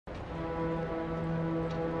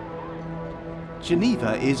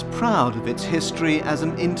Geneva is proud of its history as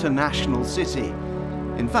an international city.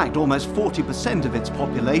 In fact, almost 40% of its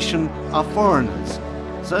population are foreigners.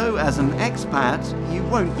 So, as an expat, you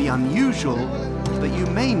won't be unusual, but you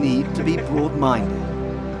may need to be broad-minded.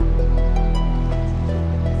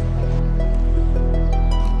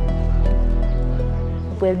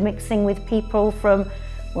 We're mixing with people from,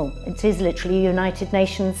 well, it is literally a United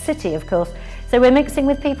Nations city, of course. So we're mixing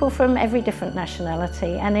with people from every different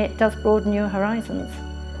nationality, and it does broaden your horizons.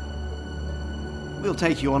 We'll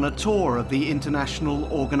take you on a tour of the international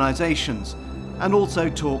organisations and also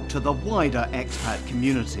talk to the wider expat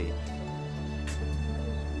community.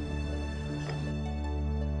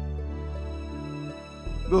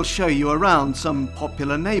 We'll show you around some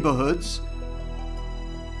popular neighbourhoods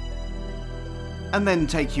and then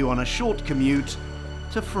take you on a short commute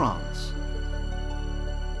to France.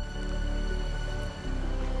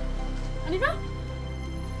 On y va?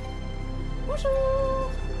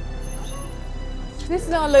 Bonjour! This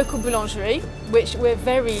is our local boulangerie, which we're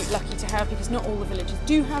very lucky to have because not all the villages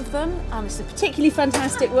do have them. It's a particularly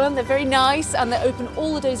fantastic one. They're very nice and they're open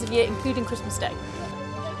all the days of the year, including Christmas Day.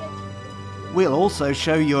 We'll also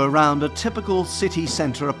show you around a typical city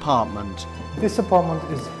centre apartment. This apartment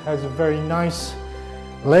has a very nice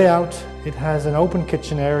layout. It has an open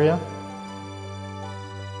kitchen area.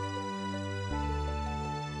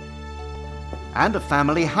 And a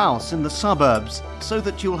family house in the suburbs, so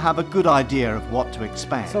that you'll have a good idea of what to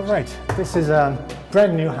expect. So right, this is a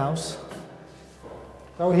brand new house.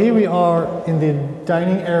 So here we are in the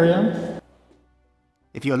dining area.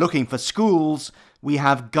 If you're looking for schools, we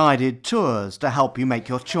have guided tours to help you make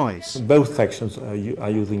your choice. Both sections are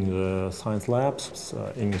using the science labs,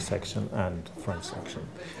 English section and French section.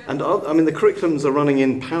 And I mean, the curriculums are running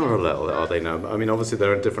in parallel, are they now? I mean, obviously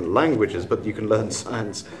there are different languages, but you can learn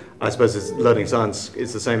science. I suppose learning science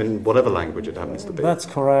is the same in whatever language it happens to be. That's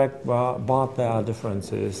correct, but there are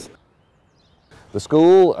differences. The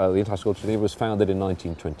school, the International School of Geneva, was founded in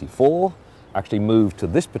 1924, actually moved to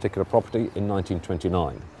this particular property in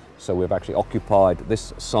 1929. So we've actually occupied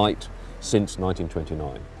this site since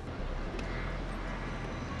 1929.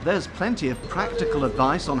 There's plenty of practical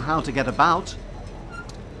advice on how to get about.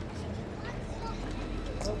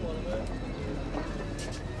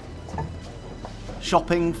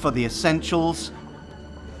 Shopping for the essentials.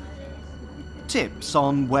 Tips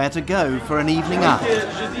on where to go for an evening out.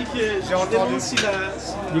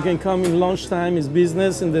 You can come in lunchtime, it's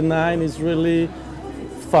business, in the night it's really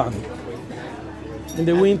fun. In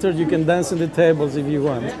the winter you can dance on the tables if you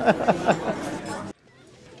want.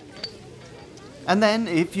 And then,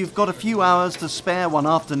 if you've got a few hours to spare one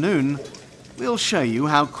afternoon, we'll show you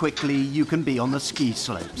how quickly you can be on the ski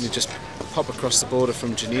slopes. You just pop across the border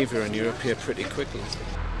from Geneva and you're up here pretty quickly.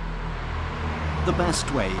 The best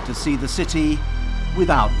way to see the city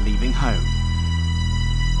without leaving home.